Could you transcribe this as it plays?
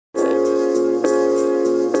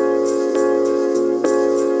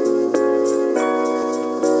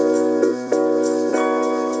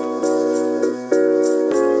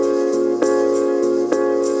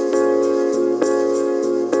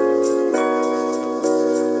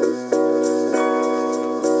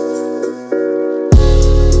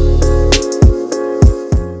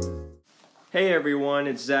Hey everyone,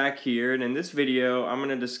 it's Zach here, and in this video I'm going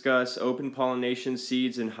to discuss open pollination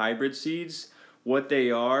seeds and hybrid seeds, what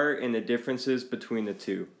they are, and the differences between the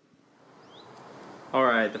two.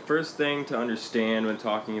 Alright, the first thing to understand when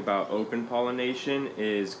talking about open pollination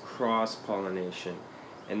is cross-pollination,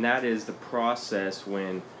 and that is the process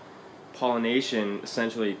when pollination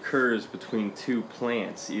essentially occurs between two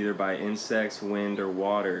plants, either by insects, wind, or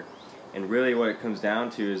water. And really what it comes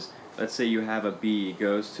down to is, let's say you have a bee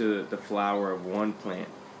goes to the flower of one plant,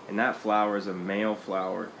 and that flower is a male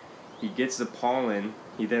flower. He gets the pollen,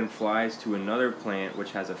 he then flies to another plant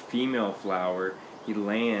which has a female flower, he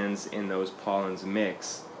lands and those pollens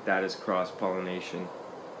mix. That is cross-pollination.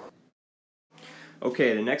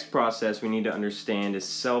 Okay, the next process we need to understand is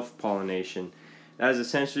self-pollination. That is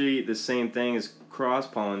essentially the same thing as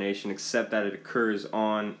cross-pollination, except that it occurs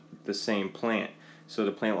on the same plant. So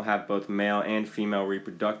the plant will have both male and female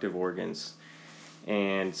reproductive organs.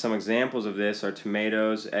 And some examples of this are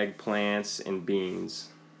tomatoes, eggplants, and beans.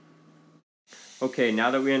 Okay, now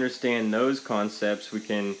that we understand those concepts, we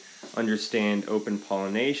can understand open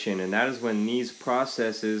pollination, and that is when these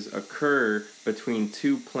processes occur between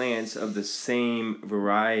two plants of the same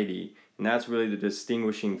variety. And that's really the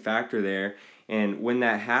distinguishing factor there. And when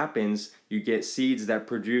that happens, you get seeds that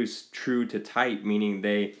produce true to type, meaning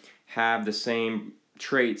they have the same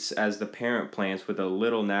traits as the parent plants with a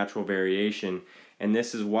little natural variation. And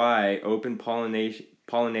this is why open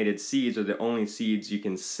pollinated seeds are the only seeds you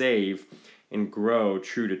can save and grow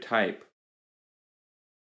true to type.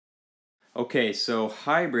 Okay, so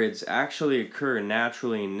hybrids actually occur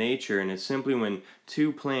naturally in nature, and it's simply when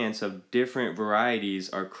two plants of different varieties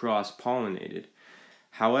are cross-pollinated.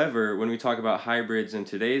 However, when we talk about hybrids in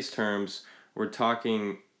today's terms, we're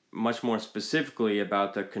talking much more specifically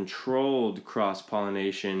about the controlled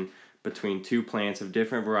cross-pollination between two plants of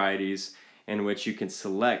different varieties in which you can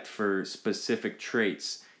select for specific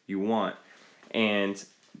traits you want. And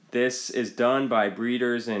this is done by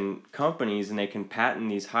breeders and companies, and they can patent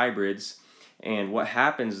these hybrids. And what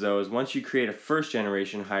happens though is once you create a first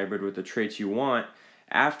generation hybrid with the traits you want,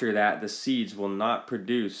 after that the seeds will not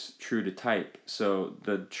produce true to type. So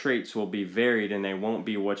the traits will be varied and they won't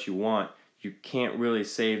be what you want. You can't really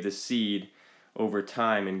save the seed over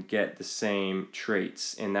time and get the same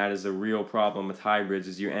traits, and that is a real problem with hybrids,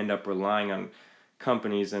 is you end up relying on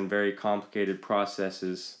companies and very complicated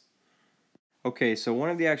processes. Okay, so one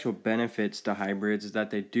of the actual benefits to hybrids is that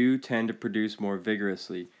they do tend to produce more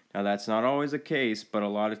vigorously. Now that's not always the case, but a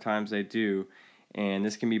lot of times they do, and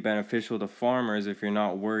this can be beneficial to farmers if you're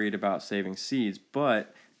not worried about saving seeds,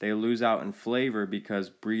 but they lose out in flavor because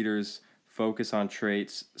breeders focus on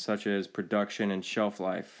traits such as production and shelf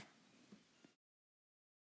life.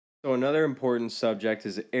 So another important subject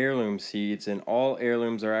is heirloom seeds, and all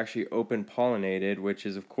heirlooms are actually open pollinated, which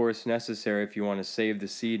is of course necessary if you want to save the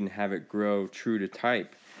seed and have it grow true to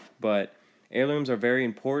type. But heirlooms are very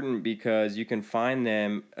important because you can find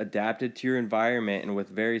them adapted to your environment and with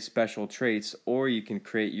very special traits, or you can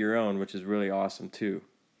create your own, which is really awesome too.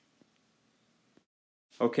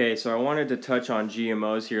 Okay, so I wanted to touch on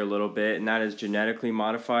GMOs here a little bit, and that is genetically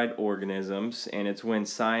modified organisms, and it's when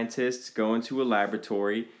scientists go into a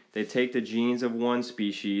laboratory, they take the genes of one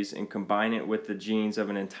species and combine it with the genes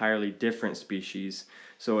of an entirely different species.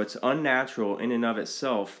 So it's unnatural in and of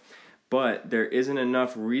itself, but there isn't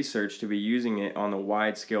enough research to be using it on the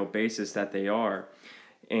wide-scale basis that they are.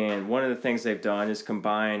 And one of the things they've done is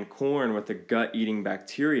combine corn with the gut-eating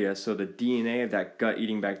bacteria, so the DNA of that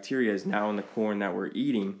gut-eating bacteria is now in the corn that we're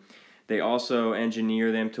eating. They also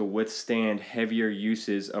engineer them to withstand heavier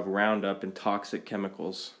uses of Roundup and toxic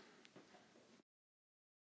chemicals.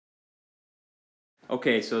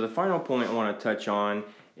 Okay, so the final point I want to touch on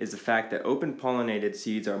is the fact that open pollinated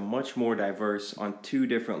seeds are much more diverse on two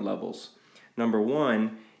different levels. Number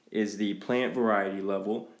one is the plant variety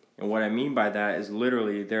level. And what I mean by that is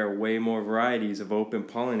literally there are way more varieties of open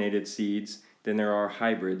pollinated seeds than there are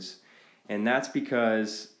hybrids. And that's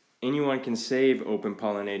because anyone can save open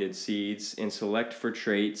pollinated seeds and select for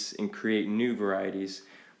traits and create new varieties.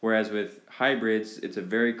 Whereas with hybrids, it's a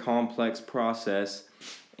very complex process,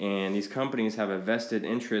 and these companies have a vested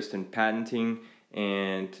interest in patenting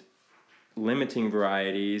and limiting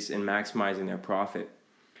varieties and maximizing their profit.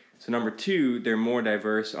 So number two, they're more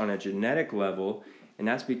diverse on a genetic level. And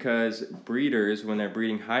that's because breeders, when they're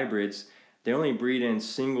breeding hybrids, they only breed in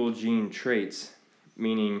single gene traits,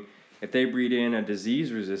 meaning if they breed in a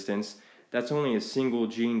disease resistance, that's only a single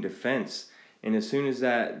gene defense. And as soon as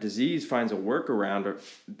that disease finds a workaround,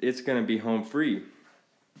 it's going to be home free.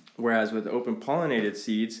 Whereas with open pollinated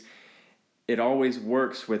seeds, it always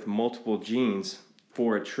works with multiple genes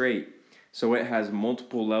for a trait. So it has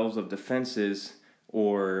multiple levels of defenses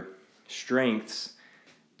or strengths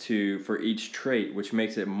for each trait, which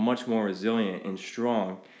makes it much more resilient and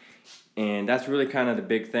strong. And that's really kind of the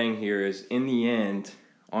big thing here is, in the end,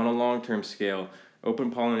 on a long-term scale,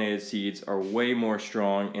 open pollinated seeds are way more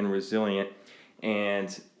strong and resilient,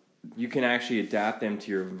 and you can actually adapt them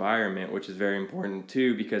to your environment, which is very important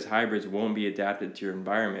too, because hybrids won't be adapted to your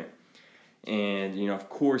environment. And of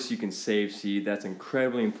course you can save seed. That's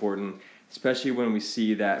incredibly important, especially when we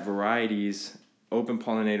see that varieties, open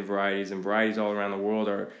pollinated varieties and varieties all around the world,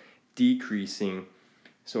 are decreasing.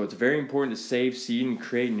 So it's very important to save seed and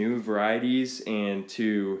create new varieties and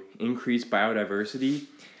to increase biodiversity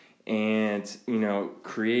and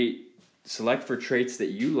select for traits that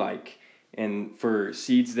you like and for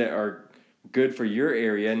seeds that are good for your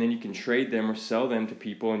area, and then you can trade them or sell them to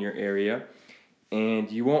people in your area, and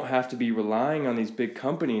you won't have to be relying on these big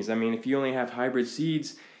companies. I mean, if you only have hybrid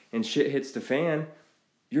seeds and shit hits the fan,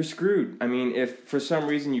 you're screwed. I mean, if for some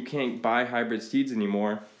reason you can't buy hybrid seeds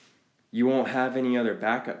anymore, you won't have any other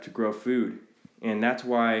backup to grow food. And that's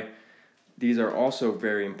why these are also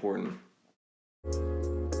very important.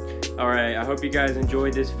 Alright, I hope you guys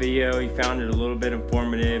enjoyed this video. You found it a little bit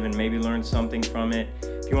informative and maybe learned something from it.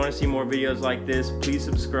 If you want to see more videos like this, please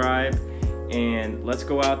subscribe. And let's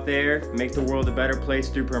go out there, make the world a better place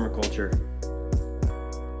through permaculture.